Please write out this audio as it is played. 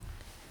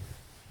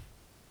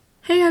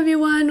Hey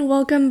everyone,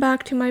 welcome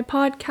back to my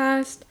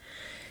podcast.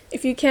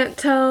 If you can't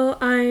tell,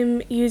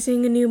 I'm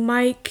using a new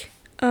mic,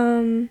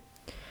 and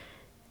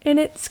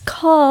it's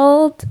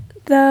called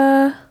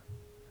the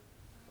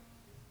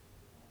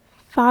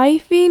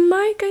Vivine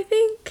mic, I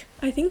think.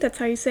 I think that's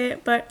how you say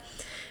it, but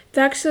it's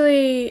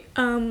actually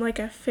like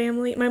a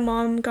family. My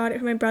mom got it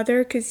for my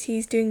brother because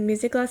he's doing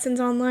music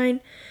lessons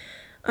online.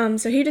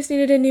 So he just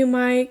needed a new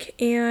mic,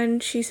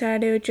 and she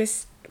said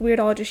we'd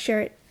all just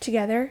share it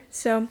together.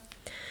 So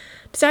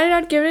decided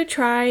I'd give it a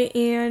try,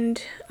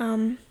 and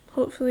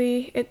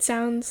hopefully it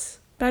sounds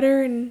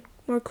better and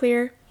more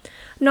clear.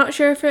 I'm not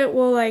sure if it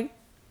will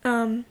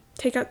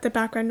take out the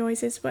background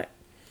noises, but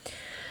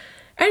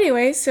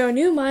anyway, so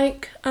new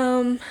mic,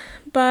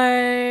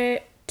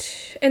 but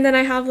and then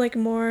I have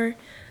more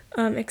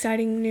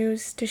exciting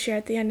news to share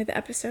at the end of the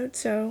episode,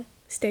 so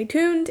stay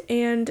tuned,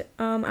 and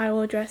I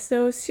will address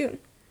those soon.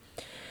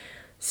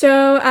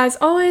 So as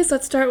always,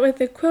 let's start with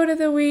the quote of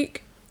the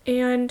week,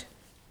 and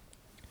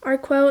our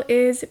quote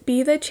is,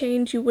 "Be the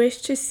change you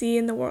wish to see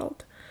in the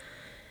world."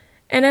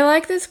 And I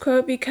like this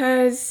quote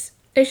because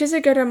it's just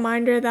a good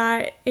reminder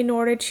that in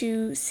order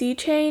to see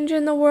change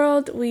in the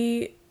world,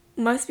 we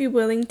must be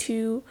willing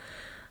to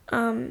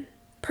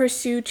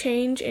pursue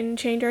change and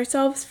change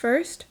ourselves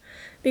first,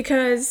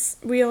 because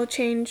real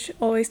change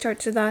always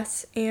starts with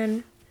us.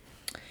 And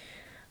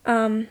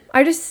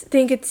I just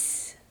think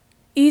it's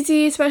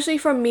easy, especially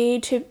for me,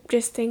 to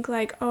just think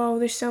oh,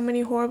 there's so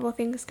many horrible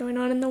things going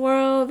on in the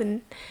world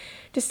and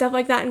just stuff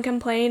like that, and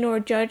complain or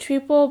judge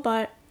people.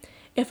 But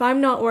if I'm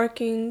not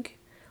working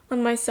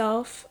on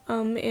myself,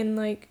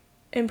 in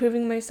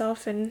improving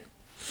myself and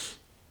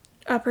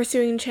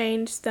pursuing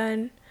change,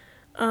 then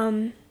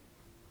I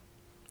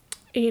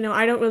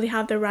don't really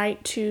have the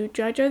right to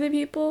judge other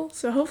people.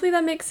 So hopefully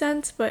that makes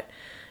sense, but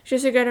it's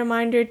just a good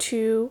reminder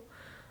to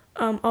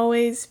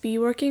always be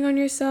working on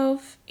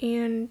yourself.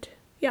 And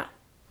yeah.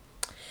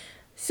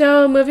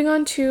 So moving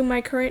on to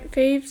my current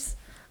faves.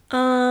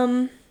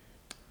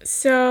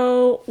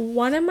 So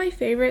one of my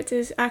favorites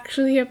is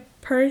actually a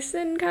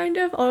person, kind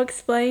of. I'll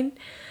explain.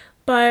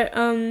 But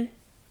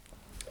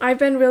I've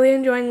been really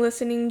enjoying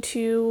listening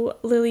to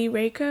Lily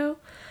Rakow.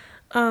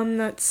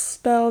 That's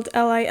spelled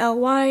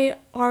Lilyrrakow.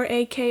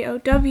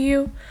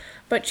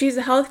 But she's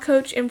a health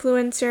coach,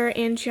 influencer,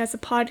 and she has a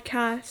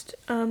podcast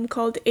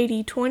called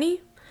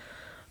 80/20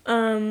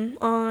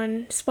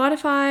 on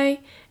Spotify.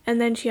 And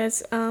then she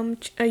has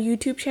a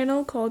YouTube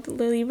channel called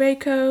Lily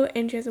Rakow,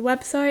 and she has a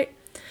website,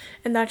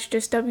 and that's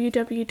just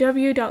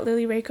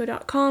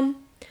www.lilyrrakow.com.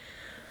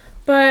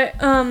 But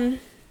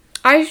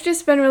I've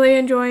just been really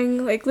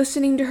enjoying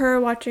listening to her,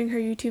 watching her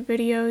YouTube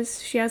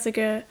videos. She has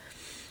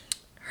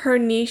her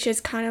niche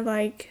is kind of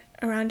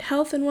around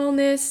health and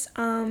wellness.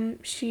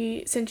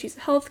 Since she's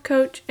a health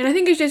coach, and I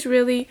think it's just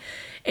really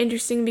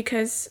interesting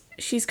because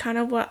she's kind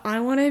of what I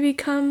want to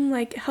become,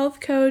 a health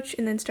coach,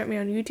 and then start my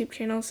own YouTube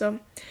channel. So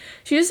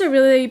she's just a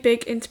really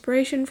big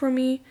inspiration for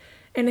me,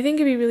 and I think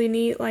it'd be really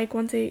neat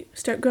once I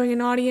start growing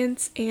an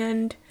audience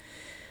and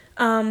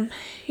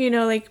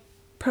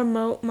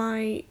promote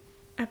my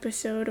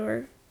episode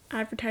or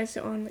advertise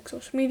it on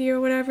social media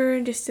or whatever,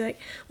 and just to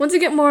once I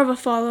get more of a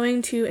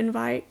following, to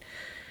invite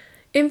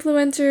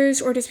influencers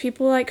or just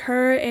people like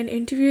her and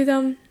interview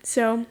them.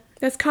 So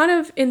that's kind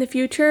of in the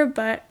future,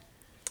 but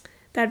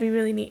that'd be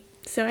really neat.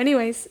 So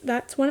anyways,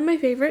 that's one of my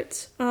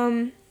favorites.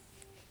 And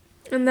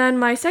then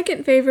my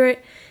second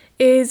favorite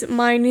is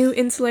my new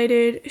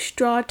insulated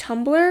straw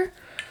tumbler.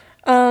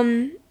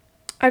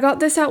 I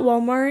got this at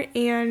Walmart,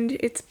 and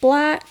it's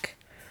black.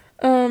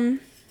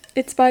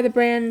 It's by the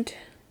brand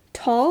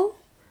Tall,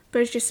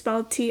 but it's just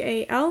spelled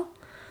Tal.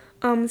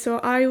 So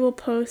I will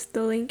post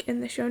the link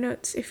in the show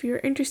notes if you're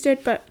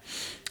interested, but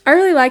I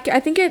really like it. I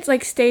think it's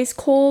stays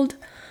cold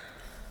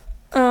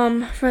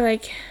for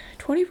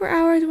 24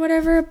 hours or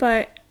whatever,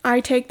 but I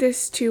take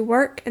this to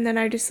work, and then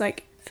I just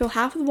fill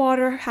half with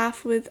water,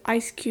 half with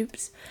ice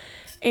cubes,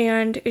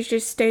 and it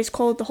just stays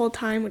cold the whole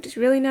time, which is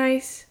really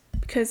nice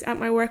because at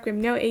my work we have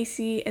no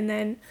AC, and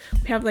then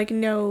we have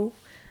no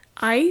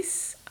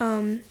ice,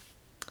 and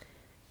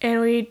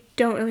we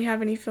don't really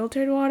have any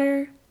filtered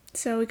water,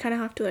 so we kind of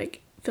have to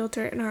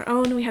filter it in our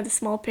own. We have the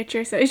small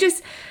pitcher, so it's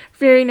just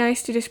very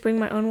nice to just bring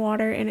my own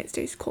water and it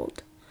stays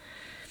cold.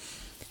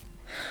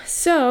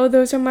 So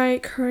those are my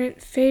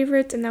current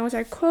favorites, and that was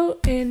our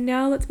quote, and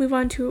now let's move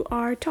on to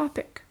our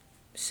topic.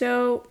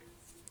 So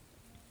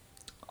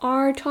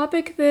our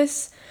topic for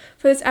this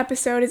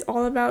episode is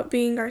all about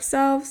being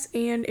ourselves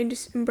and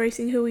just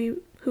embracing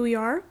who we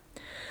are.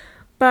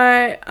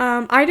 But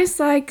I just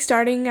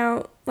starting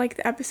out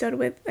the episode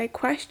with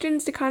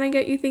questions to kind of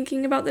get you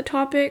thinking about the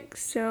topic.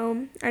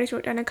 So I just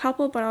wrote down a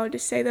couple, but I'll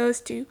just say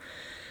those to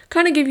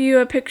kind of give you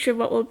a picture of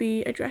what we'll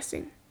be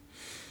addressing.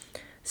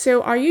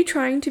 So, are you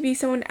trying to be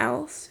someone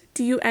else?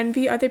 Do you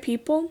envy other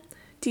people?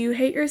 Do you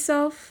hate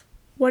yourself?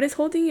 What is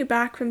holding you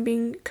back from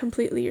being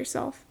completely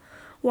yourself?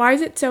 Why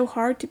is it so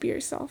hard to be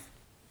yourself?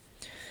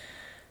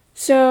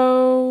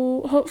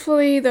 So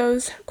hopefully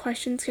those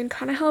questions can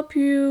kind of help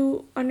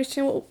you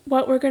understand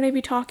what we're going to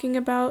be talking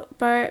about.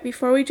 But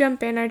before we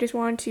jump in, I just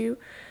want to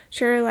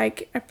share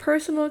like a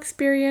personal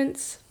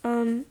experience.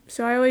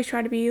 So I always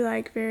try to be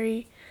like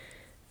very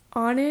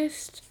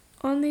honest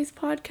on these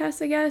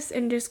podcasts, I guess,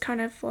 and just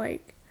kind of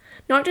like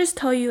not just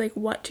tell you like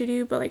what to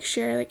do, but like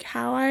share like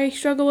how I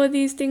struggle with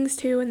these things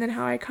too, and then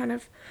how I kind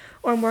of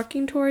or I'm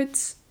working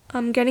towards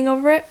getting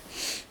over it.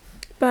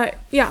 But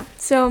yeah,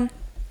 so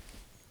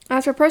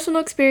as for personal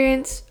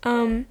experience,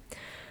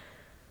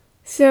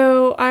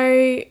 so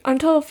I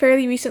until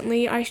fairly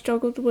recently I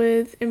struggled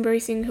with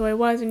embracing who I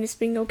was and just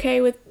being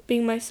okay with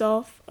being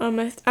myself.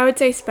 I would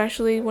say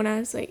especially when I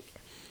was like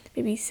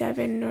maybe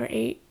 7 or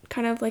 8,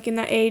 kind of like in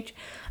that age.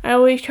 I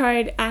always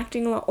tried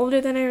acting a lot older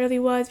than I really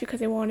was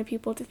because I wanted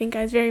people to think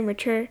I was very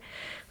mature.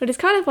 But it's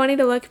kind of funny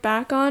to look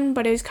back on,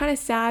 but it was kind of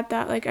sad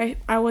that like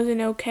I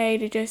wasn't okay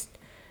to just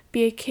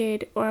be a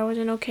kid, or I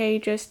wasn't okay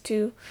just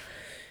to,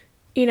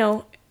 you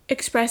know,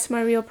 express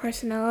my real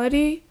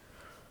personality.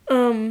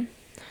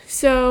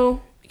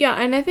 So yeah,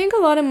 and I think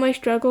a lot of my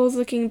struggles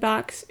looking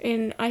back,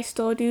 and I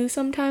still do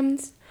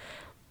sometimes,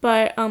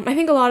 but I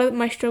think a lot of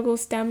my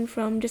struggles stemmed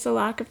from just a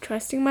lack of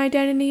trusting my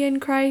identity in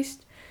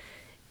Christ.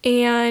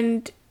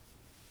 And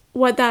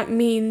what that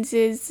means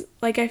is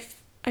like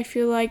I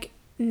feel like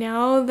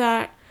now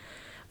that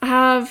I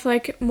have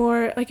like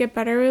more like a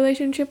better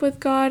relationship with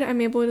God,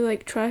 I'm able to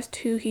like trust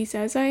who he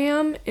says I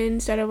am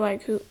instead of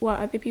like what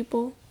other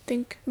people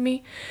think of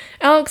me.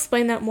 I'll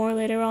explain that more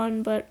later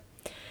on, but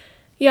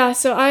yeah,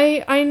 so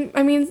I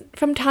mean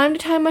from time to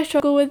time I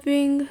struggle with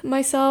being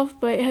myself,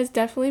 but it has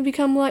definitely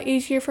become a lot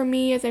easier for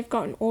me as I've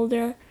gotten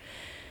older.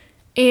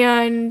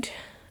 And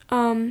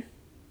um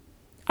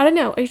I don't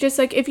know, it's just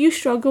like if you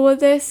struggle with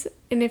this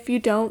and if you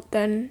don't,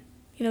 then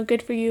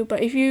good for you.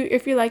 But if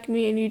you're like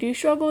me and you do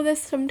struggle with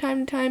this from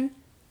time to time,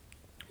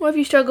 or if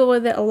you struggle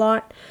with it a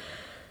lot,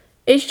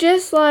 it's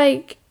just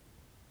like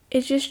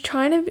it's just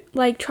trying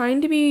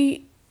to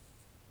be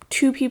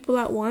two people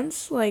at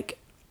once. Like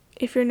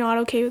if you're not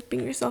okay with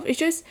being yourself, it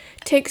just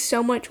takes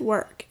so much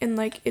work. And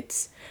like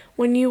it's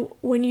when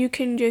you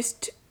can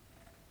just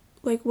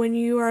like when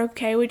you are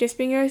okay with just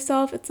being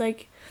yourself, it's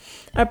like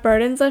a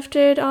burden's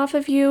lifted off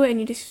of you, and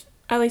you just,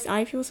 at least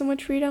I feel so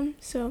much freedom.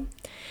 So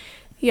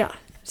yeah,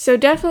 so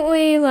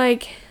definitely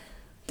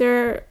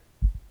there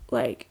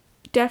like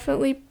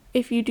definitely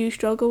if you do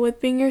struggle with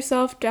being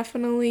yourself,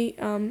 definitely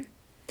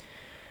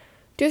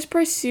just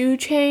pursue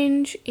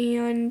change,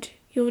 and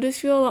you'll just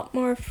feel a lot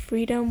more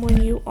freedom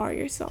when you are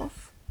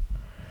yourself.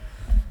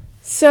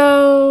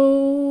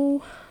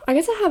 So I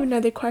guess I have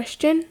another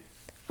question.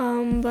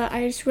 But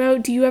I just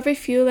wrote, do you ever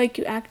feel like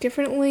you act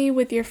differently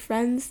with your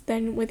friends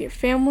than with your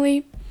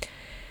family?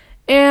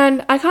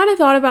 And I kind of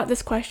thought about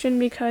this question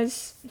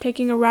because I'm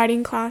taking a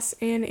writing class,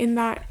 and in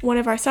that one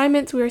of our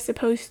assignments, we were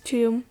supposed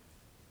to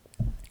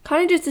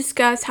kind of just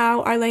discuss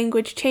how our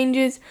language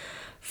changes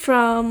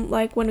from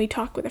like when we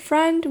talk with a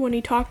friend, when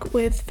we talk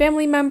with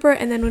family member,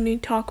 and then when we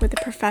talk with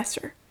a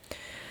professor.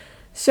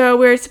 So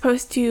we're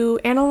supposed to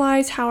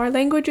analyze how our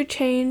language would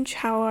change,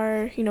 how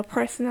our,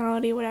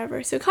 personality,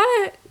 whatever. So it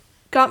kind of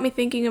got me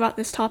thinking about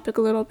this topic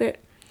a little bit.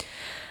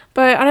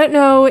 But I don't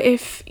know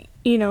if,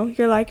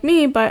 you're like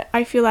me, but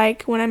I feel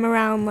like when I'm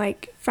around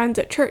like friends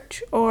at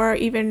church or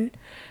even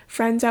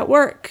friends at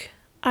work,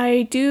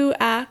 I do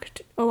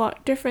act a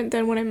lot different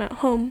than when I'm at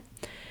home.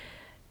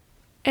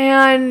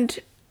 And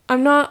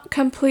I'm not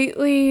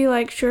completely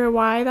like sure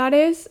why that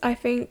is. I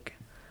think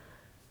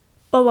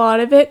a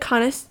lot of it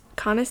kind of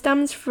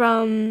stems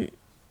from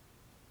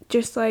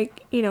just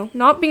like,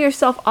 not being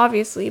yourself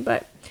obviously,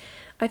 but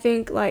I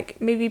think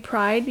like maybe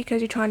pride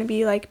because you're trying to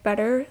be like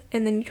better,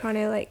 and then you're trying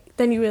to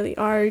then you really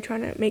are, you're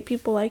trying to make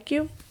people like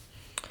you.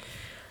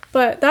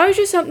 But that was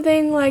just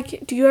something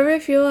like, do you ever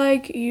feel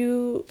like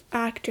you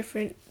act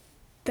different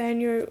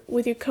than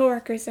with your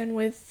coworkers than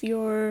with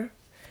your,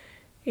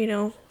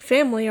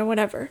 family or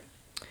whatever?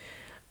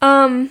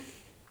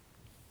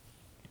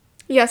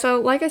 Yeah, so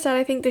like I said,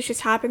 I think this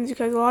just happens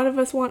because a lot of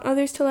us want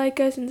others to like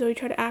us, and so we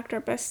try to act our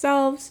best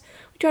selves.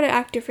 We try to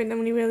act different than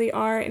we really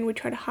are, and we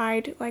try to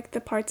hide like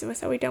the parts of us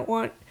that we don't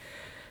want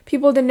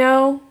people to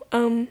know.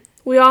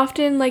 We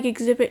often like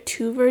exhibit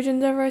two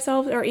versions of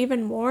ourselves or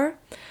even more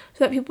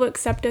so that people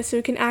accept us. So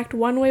we can act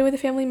one way with a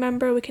family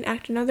member, we can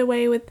act another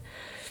way with,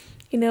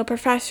 a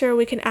professor,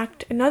 we can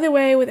act another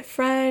way with a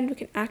friend, we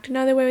can act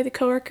another way with a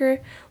coworker.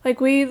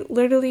 Like we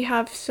literally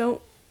have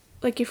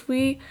if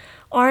we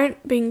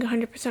aren't being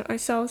 100%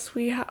 ourselves,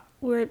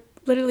 we're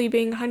literally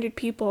being 100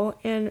 people,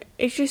 and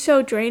it's just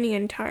so draining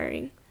and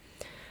tiring.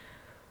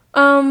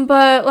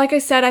 But like I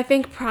said, I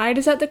think pride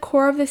is at the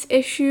core of this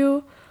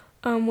issue.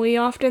 We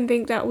often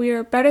think that we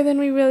are better than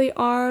we really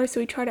are, so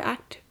we try to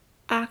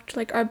act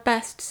like our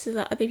best so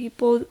that other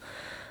people,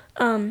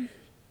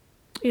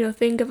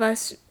 think of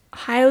us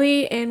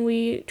highly, and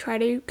we try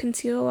to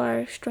conceal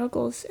our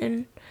struggles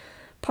and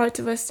parts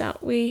of us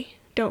that we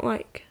don't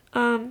like.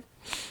 I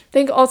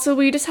think also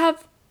we just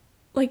have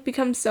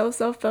become so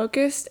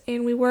self-focused,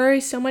 and we worry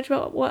so much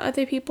about what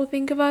other people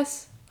think of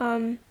us.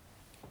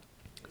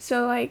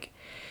 So like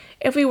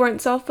if we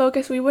weren't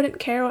self-focused, we wouldn't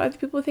care what other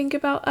people think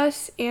about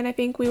us, and I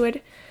think we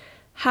would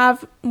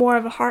have more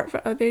of a heart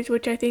for others,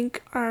 which I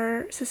think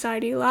our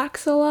society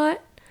lacks a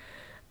lot.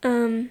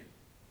 Um,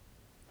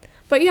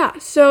 but yeah,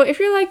 so if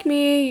you're like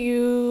me,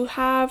 you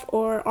have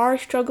or are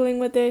struggling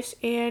with this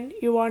and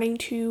you're wanting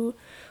to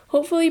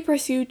hopefully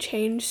pursue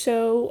change.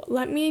 So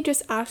let me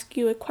just ask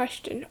you a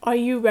question. Are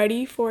you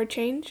ready for a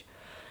change?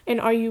 And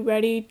are you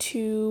ready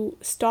to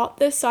stop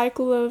this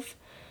cycle of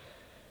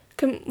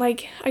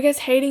like I guess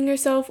hating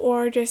yourself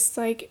or just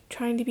like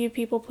trying to be a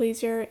people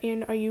pleaser,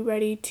 and are you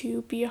ready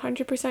to be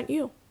 100%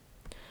 you?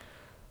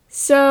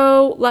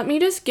 So let me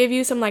just give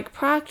you some like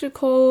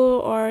practical,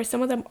 or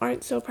some of them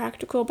aren't so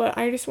practical, but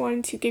I just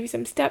wanted to give you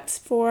some steps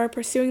for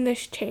pursuing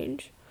this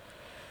change.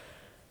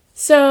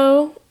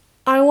 So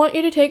I want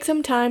you to take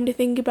some time to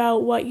think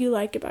about what you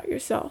like about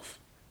yourself.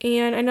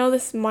 And I know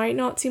this might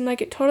not seem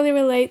like it totally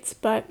relates,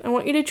 but I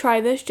want you to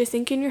try this. Just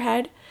think in your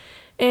head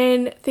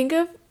and think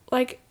of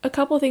like a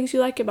couple things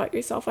you like about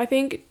yourself. I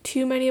think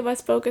too many of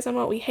us focus on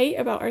what we hate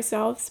about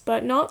ourselves,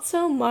 but not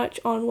so much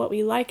on what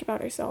we like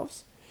about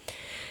ourselves.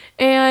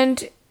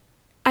 And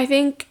I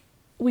think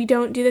we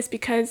don't do this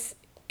because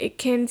it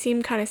can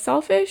seem kind of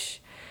selfish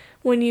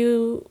when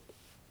you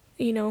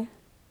know,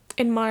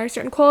 admire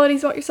certain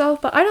qualities about yourself,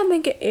 but I don't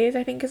think it is.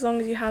 I think as long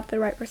as you have the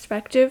right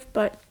perspective.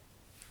 But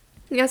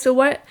yeah, so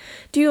what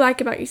do you like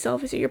about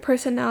yourself? Is it your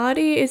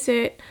personality? Is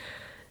it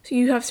so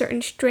you have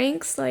certain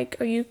strengths? Like,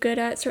 are you good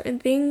at certain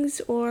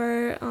things?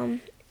 Or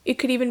it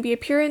could even be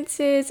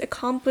appearances,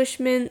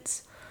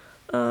 accomplishments.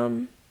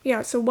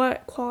 Yeah, so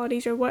what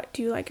qualities or what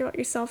do you like about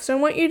yourself? So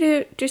I want you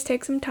to just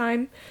take some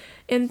time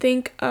and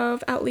think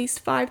of at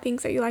least 5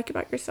 things that you like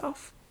about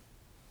yourself.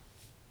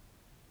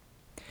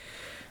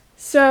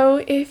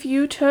 So if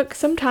you took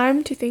some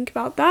time to think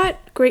about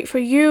that, great for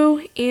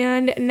you.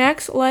 And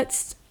next,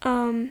 let's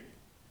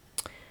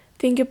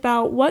think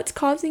about what's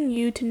causing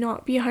you to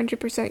not be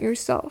 100%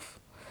 yourself.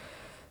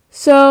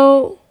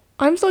 So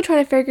I'm still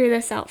trying to figure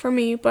this out for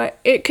me, but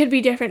it could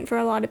be different for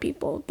a lot of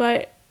people.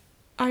 But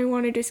I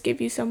want to just give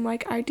you some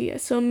like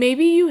ideas. So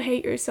maybe you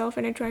hate yourself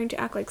and are trying to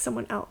act like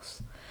someone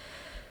else.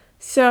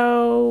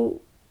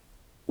 So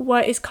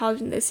what is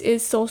causing this?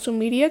 Is social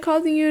media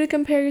causing you to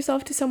compare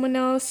yourself to someone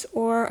else?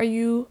 Or are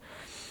you,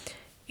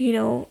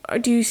 or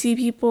do you see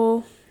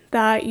people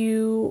that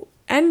you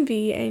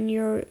envy and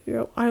you're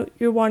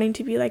wanting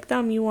to be like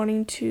them, you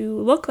wanting to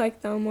look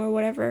like them or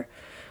whatever?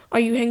 Are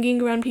you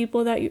hanging around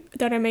people that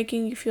are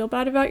making you feel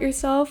bad about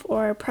yourself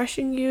or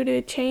pressuring you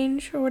to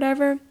change or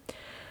whatever?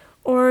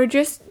 Or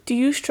just do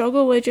you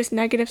struggle with just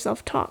negative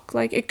self-talk?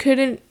 Like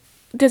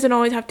doesn't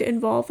always have to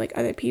involve like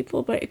other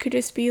people, but it could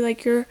just be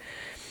like you're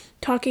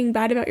talking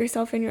bad about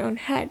yourself in your own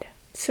head.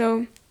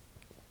 So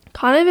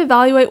kind of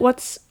evaluate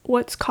what's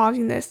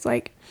causing this.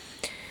 Like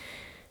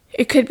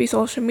it could be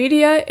social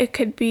media, it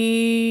could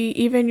be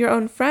even your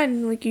own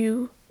friend, like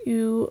you're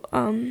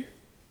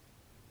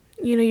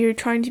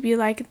trying to be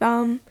like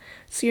them,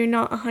 so you're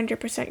not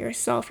 100%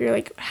 yourself. You're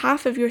like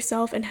half of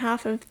yourself and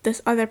half of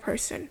this other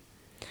person.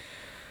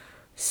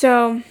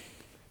 So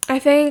I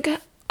think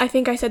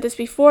I said this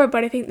before,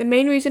 but I think the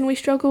main reason we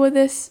struggle with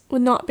this,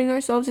 with not being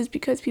ourselves, is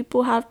because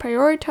people have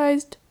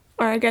prioritized,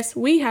 or I guess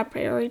we have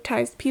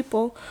prioritized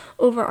people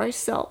over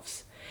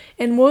ourselves.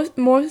 And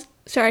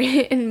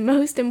and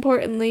most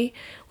importantly,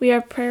 we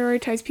have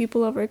prioritized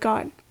people over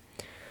God.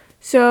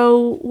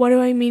 So what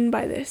do I mean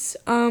by this?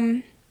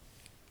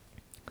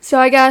 So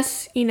I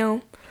guess,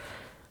 if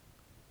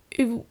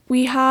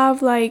we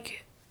have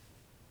like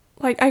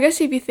I guess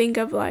if you think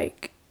of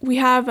like, we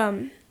have,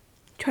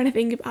 trying to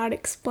think of how to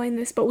explain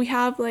this, but we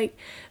have like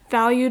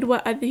valued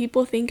what other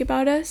people think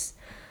about us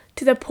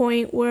to the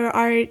point where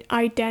our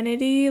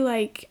identity,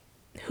 like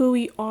who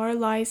we are,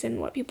 lies in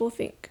what people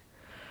think.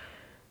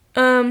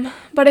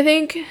 But I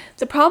think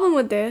the problem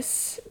with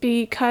this,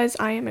 because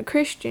I am a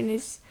Christian,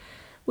 is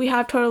we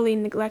have totally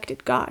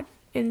neglected God.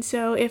 And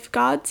so if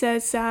God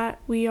says that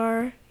we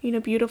are,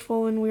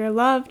 beautiful and we are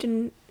loved,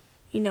 and,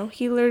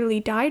 he literally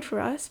died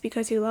for us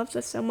because he loves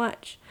us so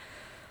much,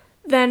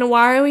 then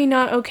why are we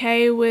not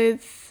okay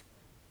with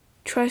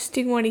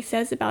trusting what he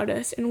says about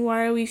us? And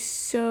why are we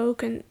so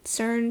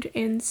concerned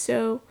and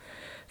so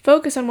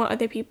focused on what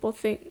other people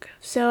think?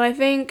 So I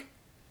think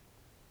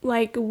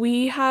like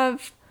we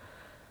have,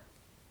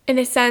 in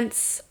a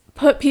sense,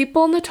 put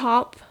people on the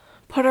top,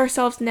 put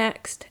ourselves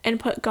next, and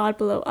put God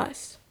below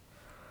us.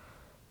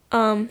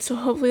 So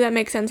hopefully that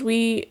makes sense.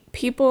 We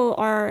have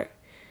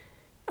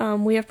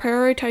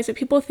prioritized what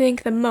people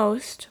think the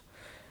most,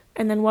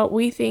 and then what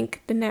we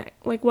think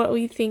what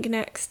we think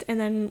next, and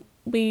then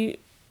we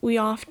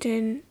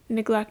often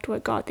neglect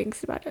what God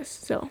thinks about us.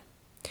 So,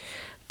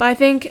 but I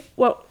think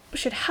what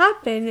should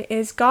happen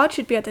is God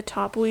should be at the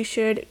top. We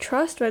should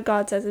trust what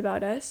God says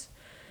about us,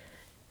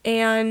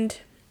 and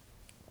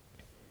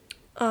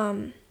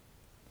then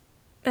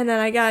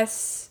I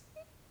guess,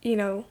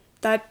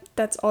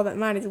 that's all that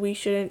matters. We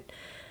shouldn't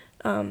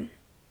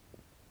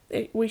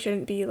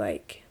be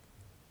like,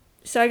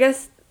 so I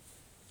guess,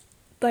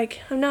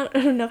 like, I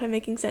don't know if I'm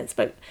making sense,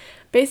 but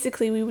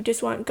basically we would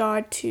just want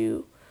God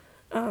to,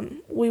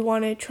 we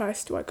want to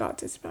trust what God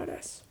says about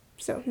us.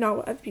 So not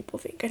what other people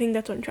think. I think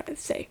that's what I'm trying to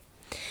say.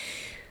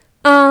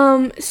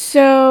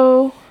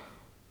 So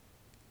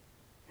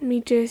let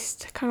me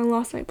just kind of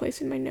lost my place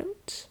in my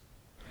notes.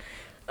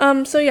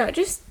 So yeah,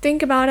 just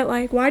think about it.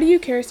 Like, why do you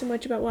care so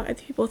much about what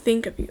other people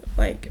think of you?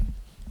 Like,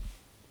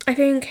 I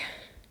think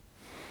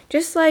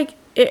just like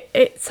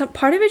some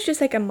part of it's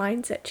just like a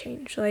mindset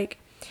change. Like,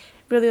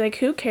 really, like,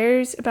 who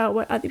cares about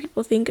what other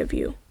people think of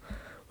you?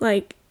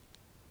 Like,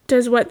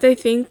 does what they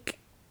think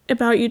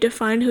about you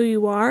define who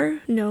you are?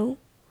 No.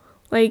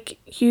 Like,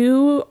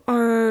 you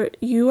are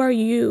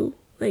you.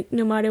 Like,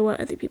 no matter what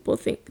other people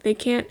think. They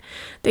could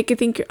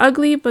think you're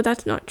ugly, but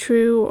that's not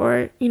true,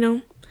 or,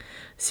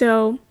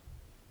 So,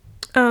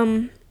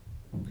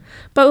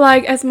 but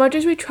like, as much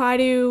as we try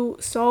to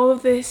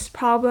solve this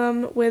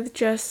problem with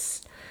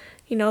just,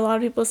 a lot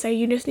of people say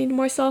you just need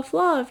more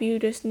self-love, you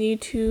just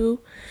need to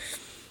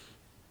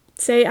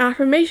say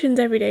affirmations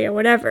every day or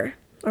whatever,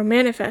 or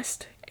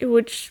manifest,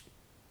 which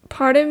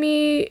part of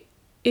me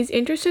is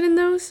interested in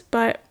those,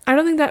 but I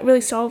don't think that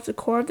really solves the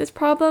core of this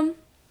problem.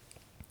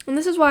 And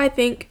this is why I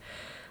think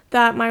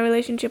that my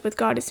relationship with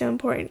God is so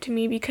important to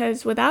me,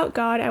 because without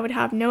God, I would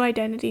have no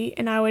identity,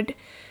 and I would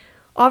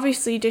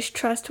obviously just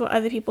trust what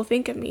other people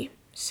think of me.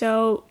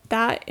 So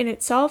that in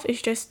itself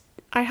is just,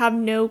 I have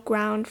no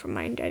ground for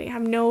my identity. I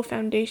have no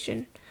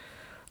foundation.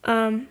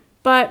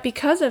 But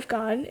because of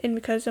God and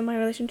because of my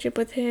relationship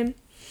with Him,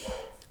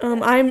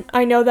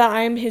 I know that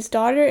I'm His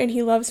daughter and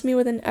He loves me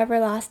with an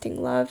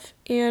everlasting love.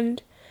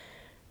 And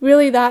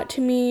really, that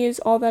to me is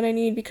all that I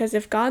need, because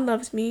if God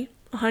loves me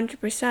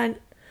 100%,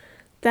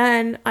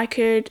 then I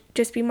could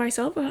just be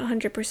myself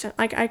 100%.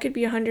 Like, I could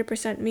be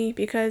 100% me,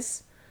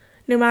 because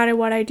no matter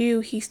what I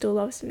do, He still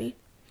loves me.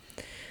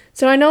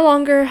 So I no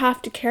longer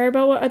have to care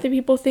about what other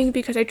people think,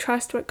 because I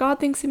trust what God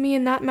thinks of me,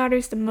 and that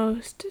matters the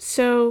most.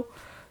 So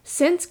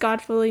since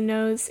God fully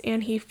knows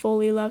and He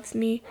fully loves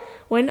me,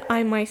 when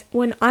I'm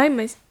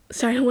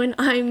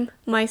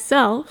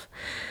myself,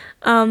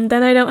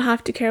 then I don't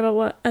have to care about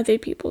what other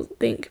people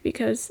think,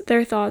 because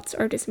their thoughts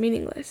are just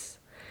meaningless.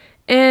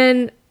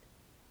 And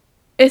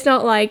it's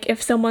not like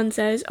if someone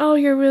says, "Oh,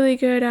 you're really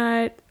good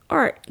at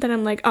art," then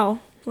I'm like, "Oh,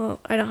 well,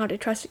 I don't have to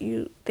trust what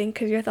you think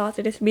because your thoughts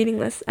are just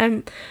meaningless."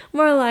 I'm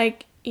more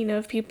like,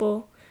 if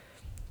people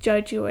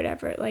judge you or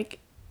whatever, like,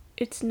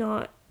 it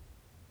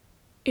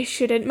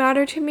shouldn't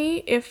matter to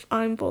me if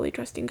I'm fully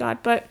trusting God.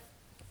 But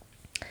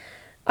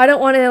I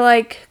don't want to,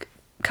 like,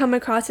 come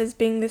across as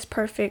being this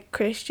perfect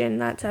Christian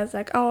that says,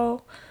 like,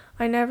 "Oh,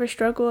 I never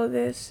struggle with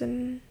this,"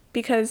 and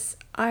because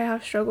I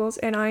have struggles,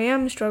 and I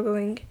am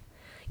struggling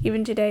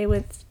even today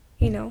with,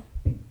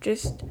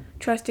 just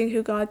trusting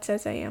who God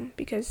says I am,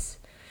 because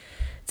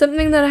it's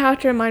something that I have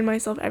to remind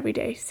myself every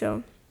day.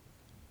 So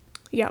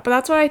yeah, but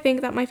that's why I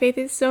think that my faith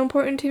is so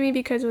important to me,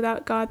 because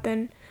without God,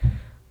 then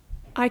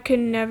I could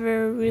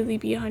never really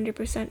be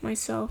 100%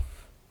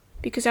 myself,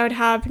 because I would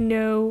have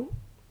no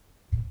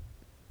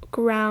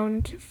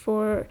ground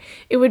for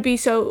it, would be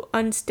so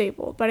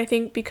unstable. But I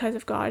think because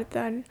of God,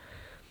 then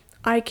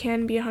I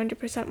can be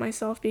 100%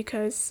 myself,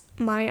 because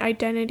my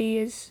identity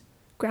is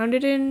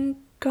grounded in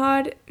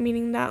God,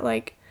 meaning that,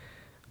 like,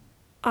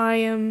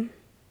 I'm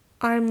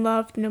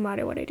loved no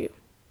matter what I do.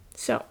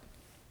 So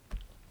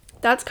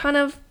that's kind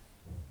of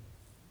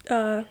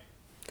a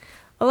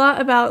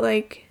lot about,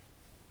 like,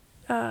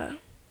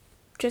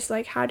 just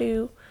like how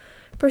to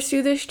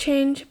pursue this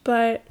change.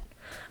 But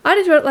I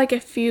just wrote like a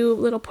few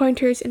little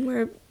pointers, and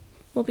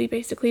we'll be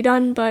basically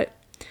done. But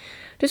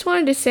just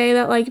wanted to say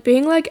that, like,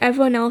 being like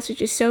everyone else is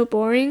just so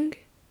boring.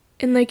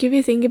 And, like, if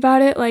you think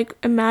about it, like,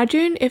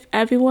 imagine if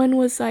everyone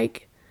was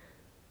the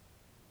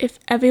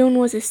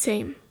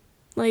same.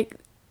 Like,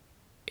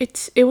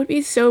 it would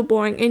be so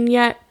boring. And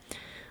yet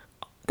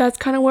that's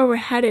kind of where we're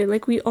headed.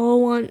 Like, we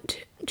all want,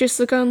 just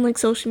look on, like,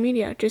 social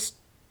media, just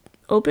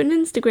open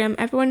Instagram,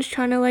 everyone's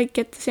trying to, like,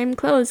 get the same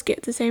clothes,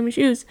 get the same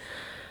shoes,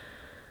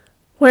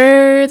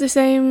 wear the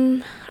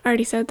same, I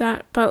already said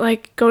that, but,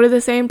 like, go to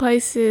the same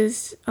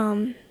places,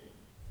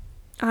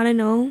 I don't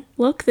know,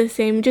 look the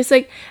same. Just,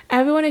 like,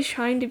 everyone is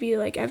trying to be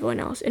like everyone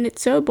else, and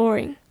it's so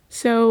boring.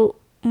 So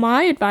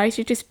my advice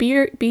is just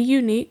be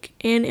unique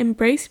and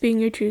embrace being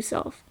your true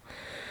self.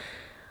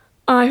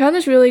 I found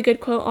this really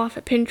good quote off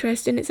of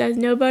Pinterest, and it says,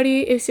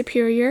 "Nobody is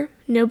superior,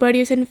 nobody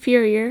is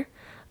inferior,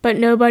 but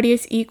nobody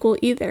is equal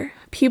either.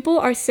 People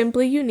are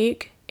simply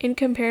unique,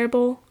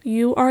 incomparable.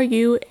 You are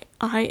you,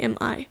 I am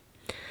I."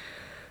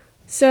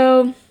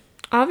 So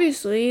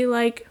obviously,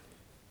 like,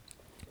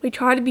 we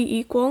try to be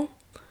equal,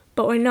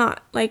 but we're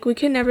not. Like, we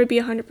can never be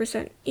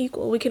 100%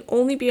 equal. We can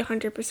only be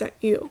 100%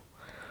 you.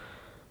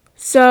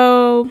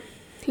 So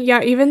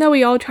yeah, even though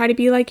we all try to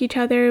be like each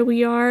other,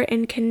 we are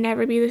and can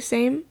never be the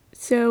same.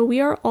 So we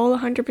are all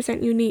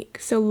 100% unique.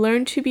 So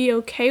learn to be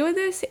okay with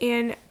this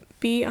and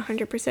be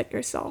 100%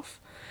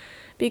 yourself,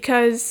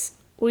 because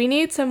we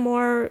need some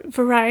more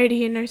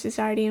variety in our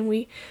society, and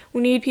we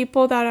need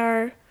people that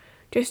are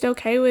just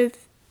okay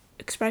with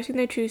expressing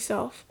their true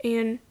self.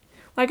 And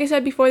like I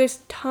said before, there's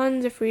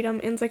tons of freedom,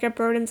 and it's like a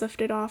burden's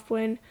lifted off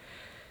when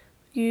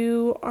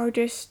you are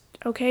just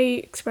okay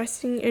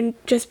expressing and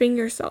just being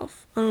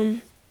yourself.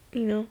 When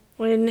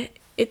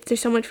there's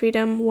so much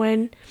freedom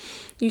when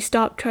you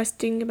stop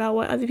trusting about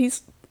what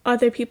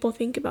other people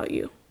think about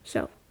you.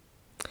 So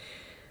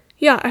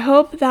yeah, I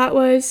hope that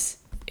was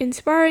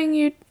inspiring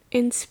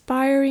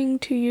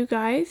to you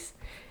guys,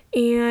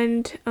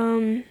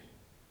 and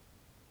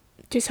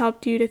just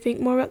helped you to think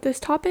more about this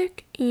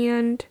topic.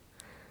 And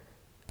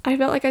I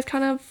felt like I was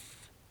kind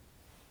of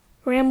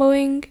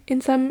rambling in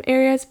some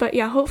areas, but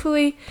yeah,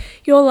 hopefully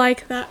you'll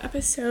like that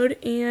episode.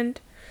 And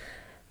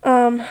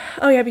oh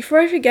yeah, before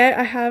I forget,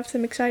 I have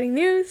some exciting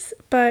news.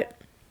 But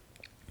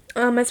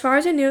as far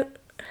as I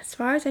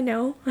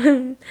know,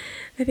 I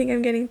think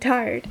I'm getting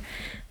tired.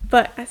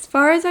 But as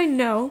far as I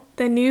know,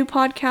 the new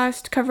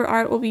podcast cover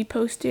art will be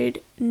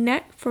posted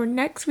for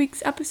next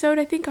week's episode,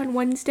 I think on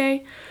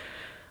Wednesday.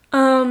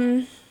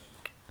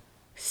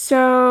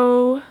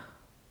 So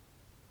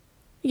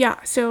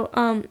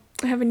I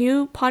have a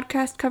new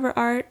podcast cover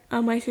art.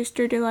 My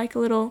sister did like a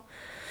little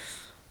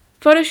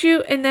photo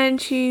shoot, and then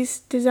she's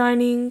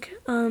designing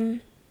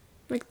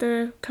like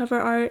the cover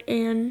art,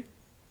 and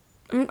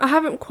I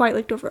haven't quite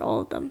looked over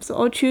all of them, so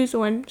I'll choose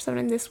one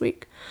sometime this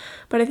week.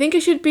 But I think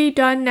it should be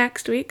done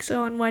next week,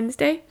 so on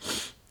Wednesday.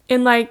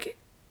 And like,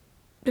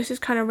 this is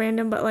kind of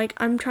random, but like,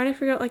 I'm trying to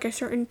figure out like a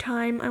certain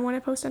time I want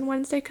to post on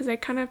Wednesday, because I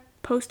kind of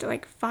post at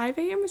like 5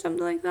 a.m. or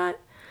something like that.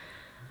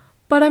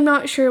 But I'm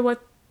not sure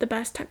what the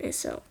best time is,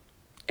 so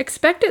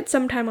expect it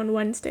sometime on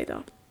Wednesday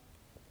though.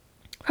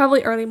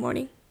 Probably early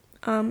morning,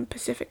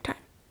 Pacific time.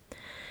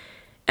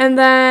 And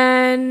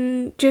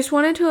then just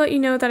wanted to let you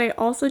know that I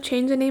also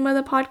changed the name of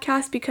the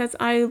podcast because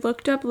I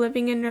looked up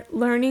Living and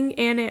Learning,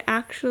 and it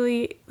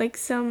actually, like,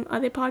 some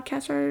other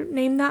podcasts are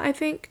named that, I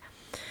think.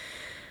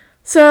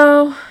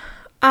 So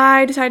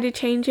I decided to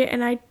change it,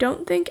 and I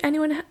don't think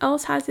anyone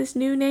else has this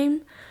new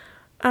name,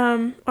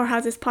 or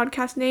has this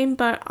podcast name,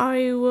 but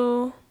I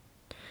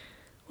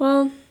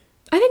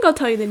think I'll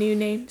tell you the new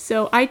name.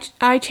 So I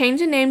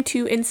changed the name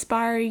to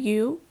Inspire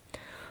You.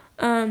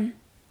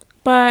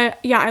 But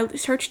yeah, I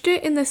searched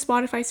it in the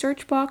Spotify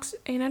search box,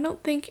 and I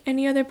don't think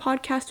any other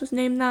podcast was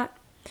named that.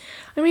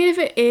 I mean, if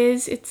it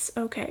is, it's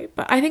okay.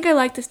 But I think I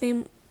like this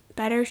name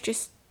better. It's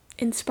just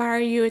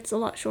Inspire You. It's a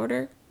lot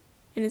shorter,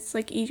 and it's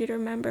like easier to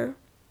remember.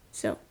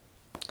 So,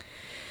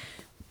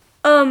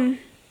 and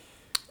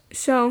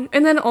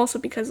then also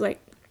because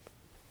like,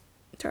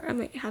 sorry, I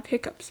might have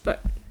hiccups,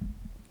 but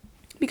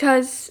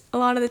because a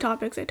lot of the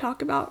topics I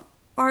talk about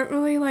aren't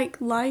really like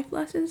life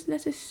lessons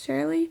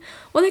necessarily.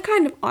 Well, they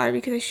kind of are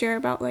because I share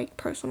about like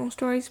personal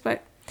stories,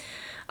 but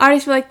I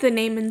just feel like the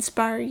name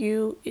Inspire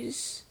You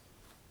is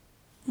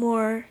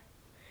more,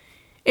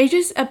 it's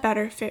just a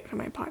better fit for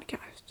my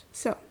podcast.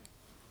 So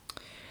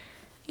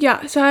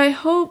yeah, so I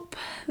hope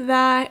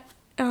that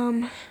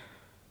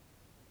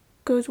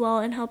goes well,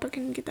 and hope I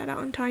can get that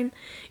out in time.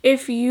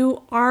 If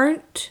you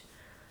aren't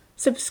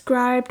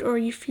subscribed, or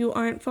if you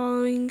aren't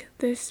following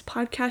this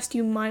podcast,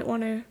 you might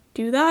want to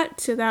do that,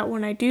 so that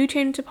when I do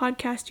change the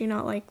podcast, you're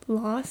not like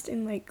lost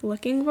and like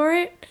looking for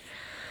it.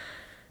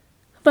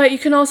 But you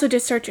can also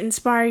just search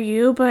Inspire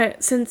You,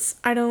 but since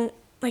I don't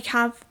like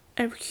have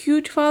a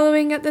huge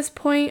following at this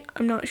point,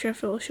 I'm not sure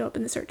if it will show up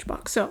in the search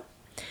box. So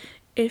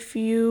if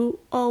you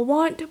all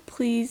want,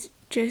 please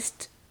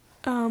just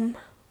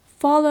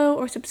follow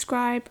or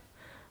subscribe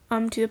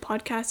to the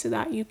podcast so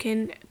that you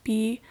can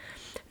be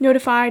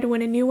notified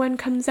when a new one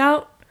comes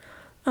out,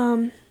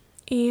 and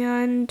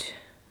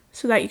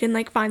so that you can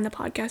like find the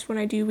podcast when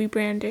I do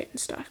rebrand it and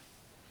stuff.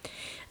 And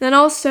then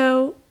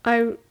also,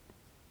 I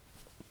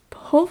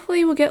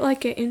hopefully will get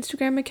like an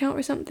Instagram account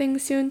or something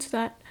soon, so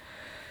that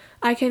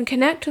I can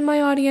connect with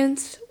my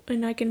audience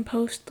and I can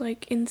post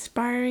like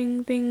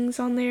inspiring things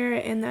on there,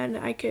 and then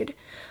I could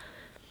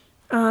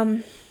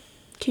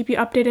keep you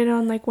updated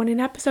on like when an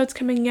episode's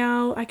coming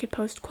out. I could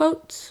post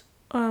quotes.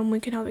 We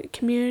can have a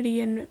community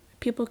and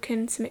people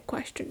can submit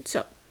questions.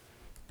 So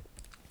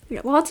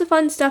yeah, lots of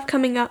fun stuff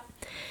coming up.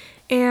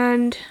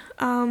 And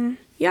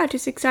yeah,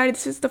 just excited.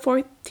 This is the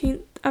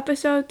 14th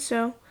episode,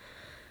 so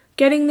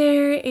getting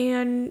there,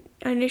 and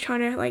I'm just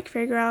trying to like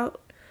figure out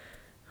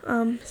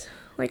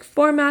like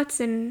formats,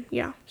 and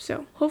yeah.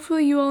 So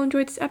hopefully you all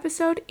enjoyed this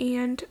episode,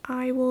 and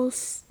I will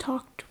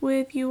talk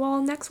with you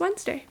all next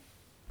Wednesday.